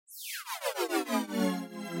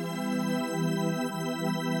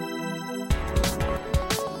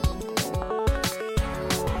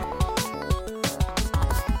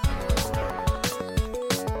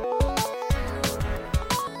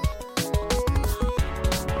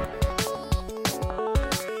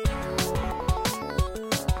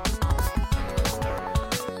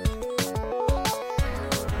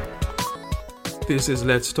This is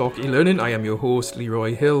Let's Talk eLearning. I am your host,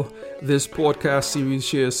 Leroy Hill. This podcast series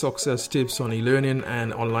shares success tips on e-learning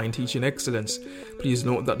and online teaching excellence. Please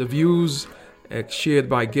note that the views shared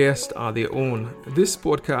by guests are their own. This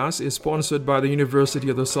podcast is sponsored by the University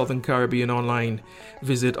of the Southern Caribbean Online.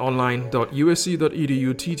 Visit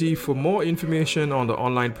online.usc.edu/TT for more information on the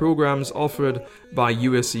online programs offered by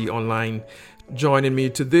USC Online. Joining me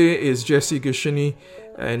today is Jessie Gershini,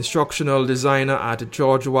 instructional designer at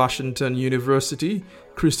George Washington University,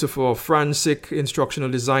 Christopher Francic, instructional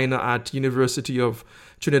designer at University of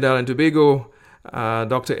Trinidad and Tobago,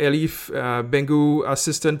 Dr. Elif Bengu,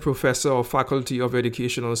 assistant professor of Faculty of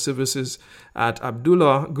Educational Services at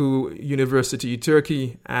Abdullah Gül University,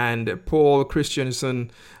 Turkey, and Paul Christiansen,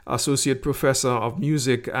 associate professor of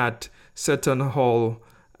music at Seton Hall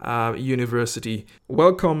University.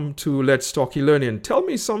 Welcome to Let's Talk eLearning. Tell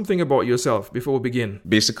me something about yourself before we begin.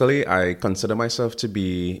 Basically, I consider myself to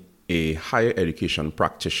be a higher education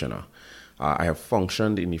practitioner. I have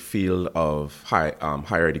functioned in the field of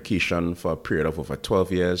higher education for a period of over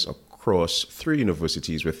 12 years across 3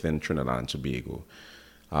 universities within Trinidad and Tobago.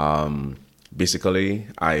 Basically,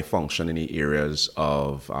 I function in the areas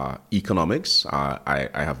of economics. I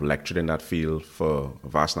have lectured in that field for a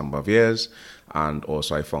vast number of years, and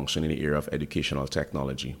also I function in the area of educational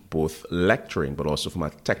technology, both lecturing but also from a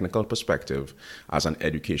technical perspective as an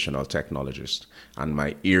educational technologist. And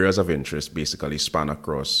my areas of interest basically span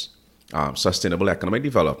across sustainable economic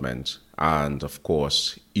development and, of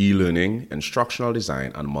course, e-learning, instructional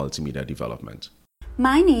design, and multimedia development.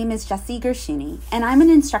 My name is Jessie Gershini, and I'm an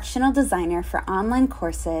instructional designer for online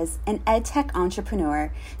courses and EdTech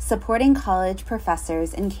entrepreneur supporting college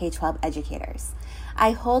professors and K-12 educators.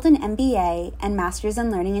 I hold an MBA and Master's in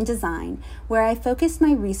Learning and Design, where I focus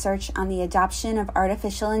my research on the adoption of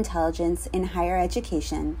artificial intelligence in higher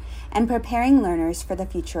education and preparing learners for the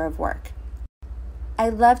future of work. I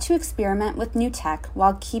love to experiment with new tech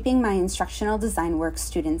while keeping my instructional design work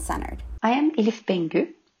student-centered. I am Elif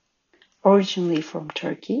Bengu, originally from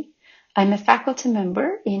Turkey. I'm a faculty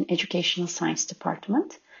member in Educational Science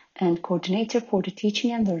Department and coordinator for the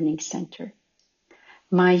Teaching and Learning Center.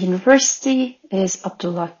 My university is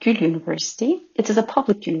Abdullah Gül University. It is a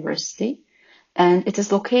public university, and it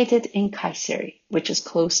is located in Kayseri, which is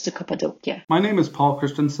close to Cappadocia. My name is Paul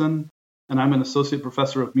Christensen, and I'm an associate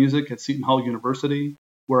professor of music at Seton Hall University,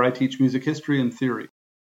 where I teach music history and theory.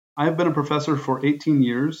 I have been a professor for 18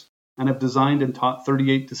 years and have designed and taught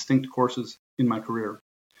 38 distinct courses in my career.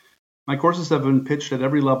 My courses have been pitched at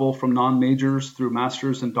every level, from non-majors through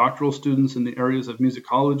master's and doctoral students in the areas of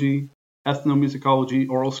musicology, ethnomusicology,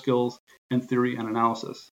 oral skills, and theory and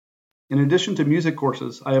analysis. In addition to music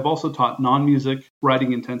courses, I have also taught non-music,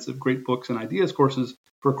 writing-intensive, great books and ideas courses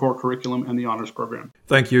for core curriculum and the honors program.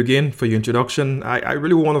 Thank you again for your introduction. I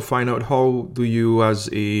really want to find out, how do you as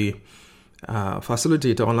a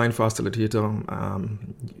facilitator, online facilitator,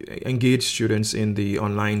 engage students in the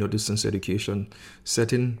online or distance education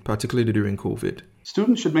setting, particularly during COVID?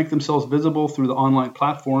 Students should make themselves visible through the online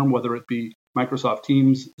platform, whether it be Microsoft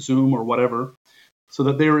Teams, Zoom, or whatever, so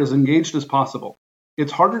that they are as engaged as possible.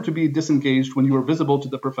 It's harder to be disengaged when you are visible to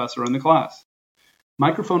the professor in the class.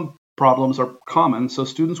 Microphone problems are common, so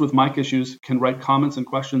students with mic issues can write comments and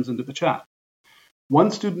questions into the chat.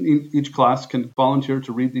 One student in each class can volunteer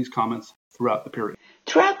to read these comments throughout the period.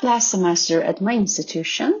 Throughout last semester at my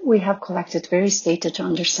institution, we have collected various data to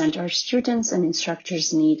understand our students' and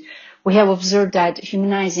instructors' need. We have observed that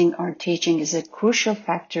humanizing our teaching is a crucial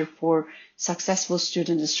factor for successful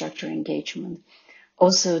student-instructor engagement.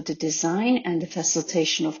 Also, the design and the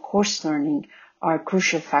facilitation of course learning are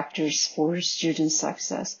crucial factors for student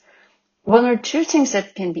success. 1 or 2 things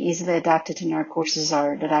that can be easily adapted in our courses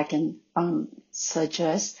are that I can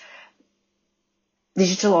suggest: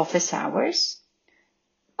 digital office hours,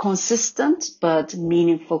 consistent but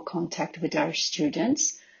meaningful contact with our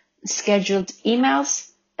students, scheduled emails,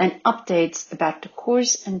 and updates about the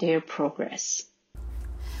course and their progress.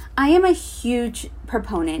 I am a huge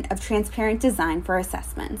proponent of transparent design for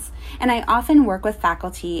assessments, and I often work with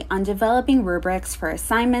faculty on developing rubrics for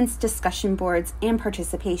assignments, discussion boards, and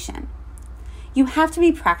participation. You have to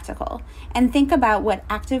be practical and think about what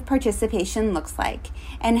active participation looks like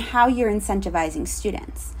and how you're incentivizing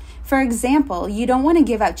students. For example, you don't want to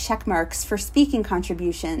give out check marks for speaking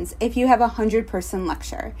contributions if you have a 100-person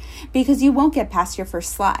lecture, because you won't get past your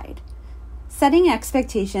first slide. Setting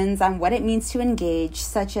expectations on what it means to engage,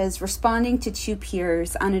 such as responding to 2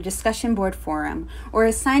 peers on a discussion board forum or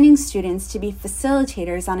assigning students to be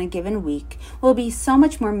facilitators on a given week, will be so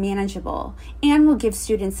much more manageable and will give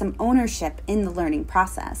students some ownership in the learning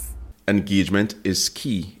process. Engagement is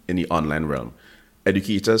key in the online realm.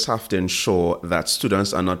 Educators have to ensure that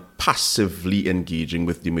students are not passively engaging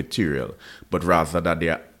with the material, but rather that they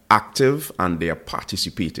are active and they are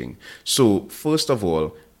participating. So, first of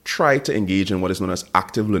all, try to engage in what is known as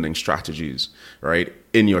active learning strategies, right,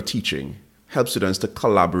 in your teaching. Help students to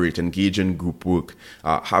collaborate, engage in group work,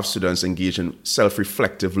 have students engage in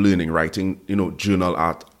self-reflective learning, writing,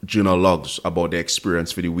 journal logs about their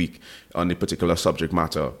experience for the week on a particular subject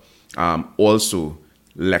matter. Also,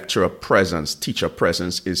 lecturer presence, teacher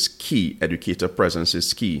presence is key. Educator presence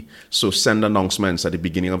is key. So send announcements at the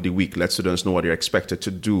beginning of the week. Let students know what you're expected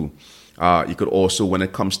to do. You could also, when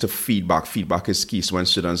it comes to feedback is key. So when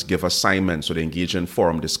students give assignments or they engage in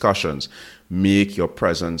forum discussions, make your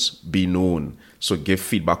presence be known. So give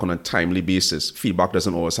feedback on a timely basis. Feedback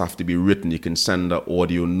doesn't always have to be written. You can send an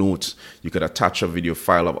audio note. You could attach a video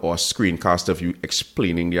file or a screencast of you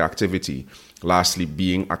explaining the activity. Lastly,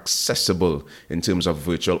 being accessible in terms of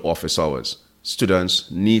virtual office hours.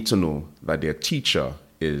 Students need to know that their teacher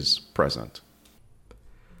is present.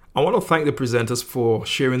 I want to thank the presenters for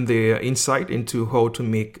sharing their insight into how to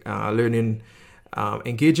make learning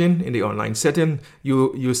engaging in the online setting.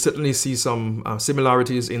 You certainly see some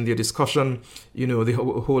similarities in their discussion. The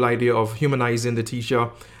whole idea of humanizing the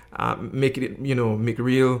teacher, make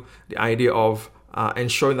real the idea of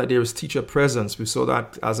ensuring that there is teacher presence. We saw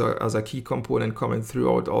that as a key component coming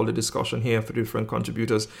throughout all the discussion here through different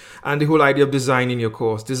contributors. And the whole idea of design your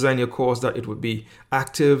course that it would be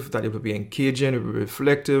active, that it would be engaging, it would be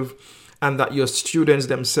reflective, and that your students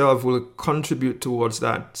themselves will contribute towards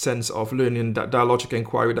that sense of learning, that dialogic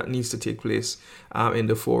inquiry that needs to take place in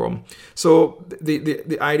the forum. So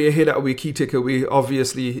the idea here that we key takeaway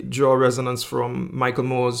obviously draw resonance from Michael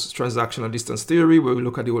Moore's transactional distance theory, where we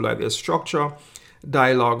look at the whole idea of structure,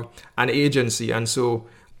 dialogue, and agency. And so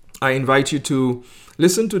I invite you to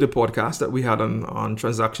listen to the podcast that we had on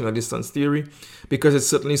transactional distance theory, because it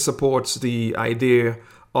certainly supports the idea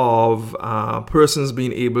of persons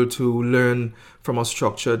being able to learn from a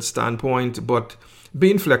structured standpoint, but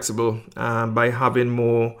being flexible by having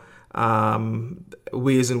more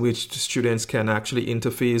ways in which students can actually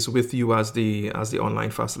interface with you as the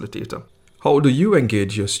online facilitator. How do you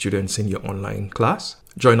engage your students in your online class?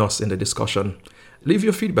 Join us in the discussion. Leave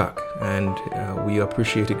your feedback, and we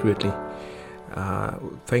appreciate it greatly.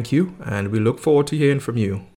 Thank you, and we look forward to hearing from you.